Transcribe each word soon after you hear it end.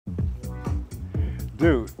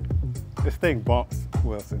Dude, this thing bumps,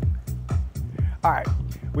 Wilson. All right,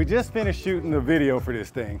 we just finished shooting the video for this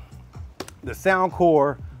thing, the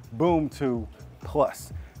Soundcore Boom 2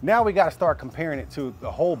 Plus. Now we got to start comparing it to the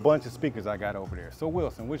whole bunch of speakers I got over there. So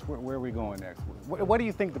Wilson, where are we going next? What do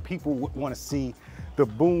you think the people want to see the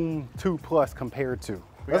Boom 2 Plus compared to?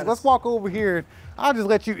 Let's walk over here. I'll just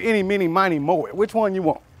let you any, mini, miny, mow it. Which one you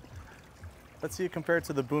want? Let's see it compared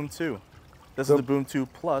to the Boom 2. This is the Boom 2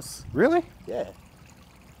 Plus. Really? Yeah.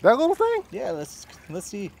 That little thing? Yeah, let's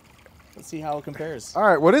see. Let's see how it compares. All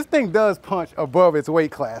right, well, this thing does punch above its weight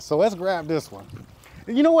class, so let's grab this one.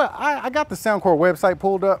 You know what? I got the Soundcore website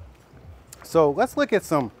pulled up, so let's look at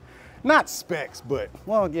some, not specs, but,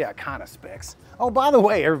 well, yeah, kind of specs. Oh, by the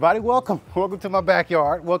way, everybody, welcome. Welcome to my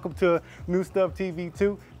backyard. Welcome to New Stuff TV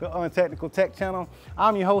 2, the Untechnical Tech channel.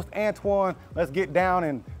 I'm your host, Antoine. Let's get down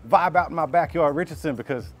and vibe out in my backyard, Richardson,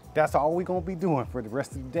 because that's all we're going to be doing for the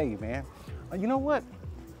rest of the day, man. You know what?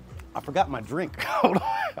 I forgot my drink. Hold on.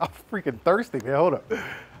 I'm freaking thirsty, man.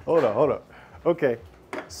 Hold up. Okay.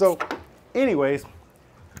 So, anyways,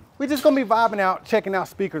 we're just gonna be vibing out, checking out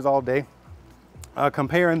speakers all day,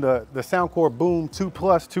 comparing the Soundcore Boom 2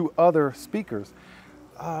 Plus to other speakers.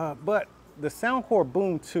 But the Soundcore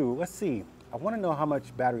Boom 2, let's see. I want to know how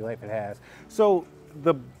much battery life it has. So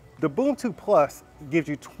the Boom 2 Plus gives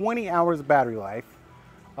you 20 hours of battery life.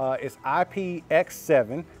 It's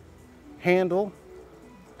IPX7 handle.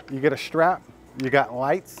 You get a strap, you got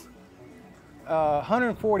lights,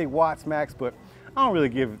 140 watts max, but I don't really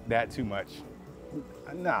give that too much.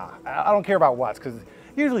 Nah, I don't care about watts because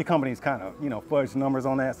usually companies kind of, fudge numbers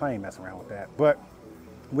on that, so I ain't messing around with that. But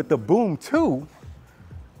with the Boom 2,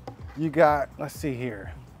 you got, let's see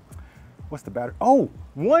here, what's the battery? Oh,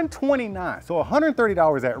 $129, so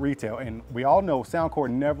 $130 at retail, and we all know Soundcore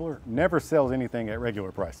never sells anything at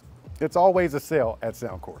regular price. It's always a sale at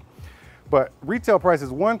Soundcore. But retail price is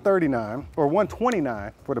 $139 or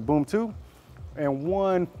 $129 for the Boom 2 and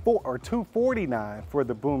 $249 for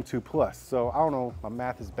the Boom 2 Plus. So I don't know, my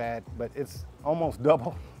math is bad, but it's almost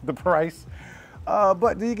double the price.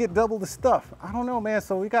 But do you get double the stuff? I don't know, man.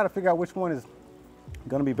 So we got to figure out which one is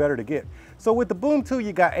going to be better to get. So with the Boom 2,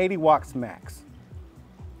 you got 80 watts max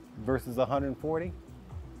versus 140.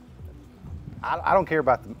 I don't care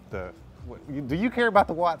about do you care about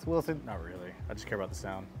the watts, Wilson? Not really. I just care about the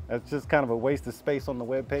sound. That's just kind of a waste of space on the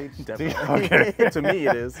web page. Definitely. Okay. To me,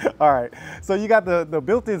 it is. All right. So you got the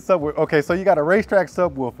built-in subwoofer. Okay, so you got a racetrack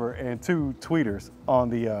subwoofer and 2 tweeters on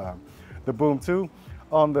the Boom 2.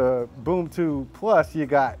 On the Boom 2 Plus, you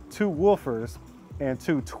got 2 woofers and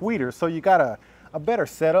 2 tweeters. So you got a better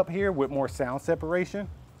setup here with more sound separation.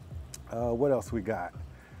 What else we got?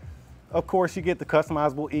 Of course, you get the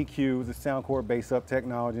customizable EQs, the Soundcore bass up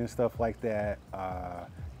technology and stuff like that.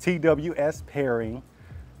 TWS pairing,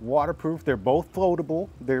 waterproof. They're both floatable.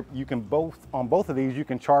 On both of these, you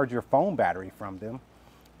can charge your phone battery from them.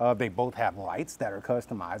 They both have lights that are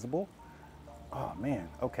customizable. Oh man,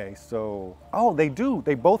 okay, so, oh, they do.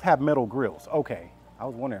 They both have metal grills. Okay, I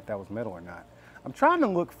was wondering if that was metal or not. I'm trying to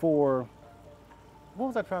look for, what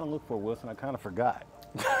was I trying to look for, Wilson? I kind of forgot.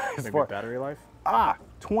 Maybe battery life?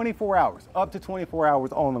 24 hours, up to 24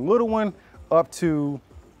 hours on the little one, up to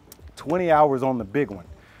 20 hours on the big one.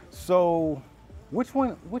 So which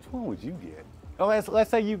one would you get? Oh, let's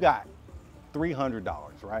say you got $300,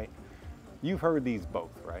 right? You've heard these both,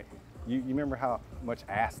 right? You remember how much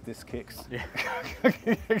ass this kicks? Yeah.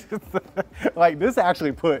 Like this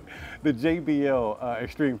actually put the JBL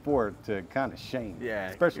Extreme 4 to kind of shame. Yeah.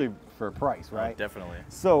 Especially for price, right? Oh, definitely.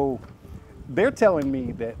 So they're telling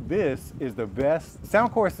me that this is the best,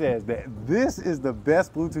 Soundcore says that this is the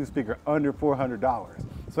best Bluetooth speaker under $400.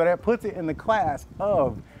 So that puts it in the class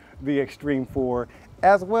of the Extreme 4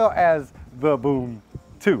 as well as the Boom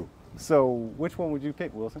 2. So which one would you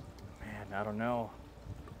pick, Wilson? Man, I don't know.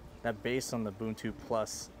 That bass on the Boom 2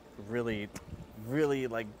 Plus really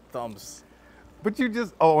like thumps. But you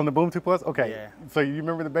just, oh, on the Boom 2 Plus? Okay. Yeah. So you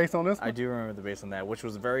remember the bass on this one? I do remember the bass on that, which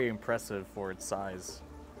was very impressive for its size.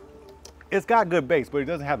 It's got good bass, but it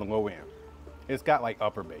doesn't have the low end. It's got like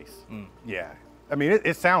upper bass. Yeah. I mean,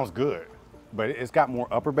 it sounds good, but it's got more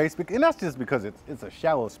upper bass, and that's just because it's a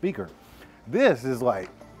shallow speaker. This is like,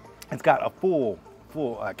 it's got a full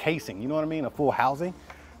casing, you know what I mean? A full housing.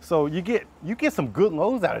 So you get some good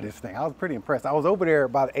lows out of this thing. I was pretty impressed. I was over there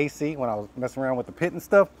by the AC when I was messing around with the pit and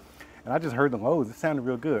stuff, and I just heard the lows. It sounded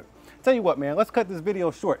real good. Tell you what, man, let's cut this video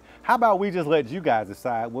short. How about we just let you guys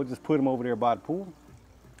decide? We'll just put them over there by the pool,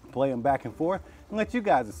 play them back and forth, and let you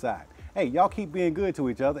guys decide. Hey, y'all keep being good to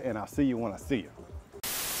each other, and I'll see you when I see you.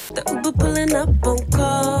 The Uber pulling up on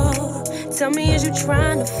call. Tell me, is you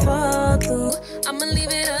trying to fall through? I'ma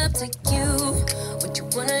leave it up to you. What you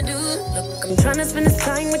wanna do? Look, I'm tryna spend this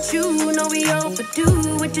time with you. Know we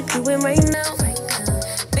overdue. What you doing right now?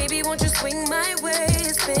 Baby, won't you swing my way?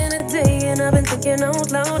 It's been a day and I've been thinking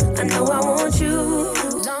out loud. I know I want you.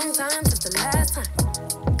 Long time since the last time.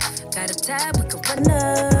 Got a tab, we can run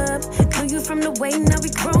up. Knew you from the way, now we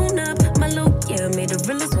grown up. My look, yeah, made the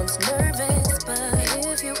realest ones nervous. But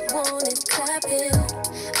if you want it clapping,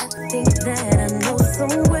 I think that I know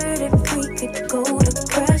somewhere that we could go to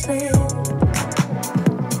crash land.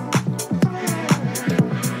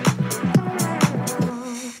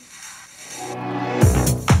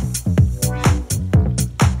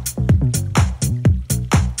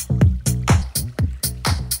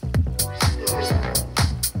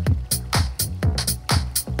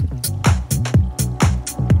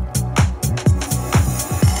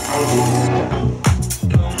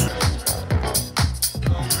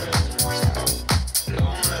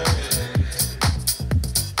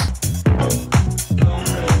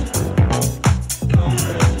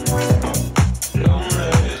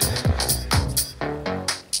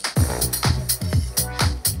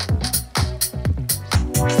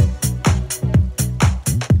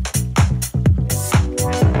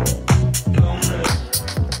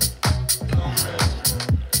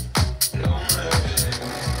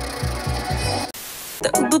 The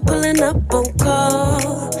Uber pulling up on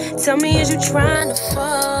call. Tell me, is you trying to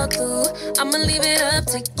fall through? I'ma leave it up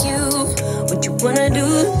to you. What you wanna do?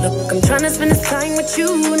 Look, I'm trying to spend this time with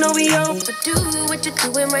you. Know we overdue. What you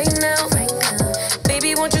doing right now?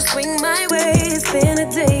 Baby, won't you swing my way? It's been a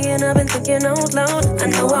day and I've been thinking out loud. I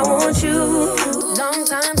know I want you. Long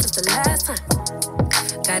time since the last time.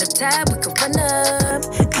 Got a tab, we can run up.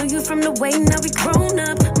 Knew you from the way, now we grown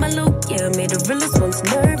up. My look, yeah, made the realest ones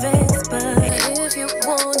nervous. But if you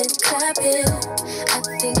want it clapping, I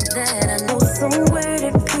think that I know somewhere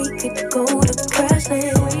that we could go to crash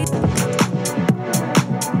land.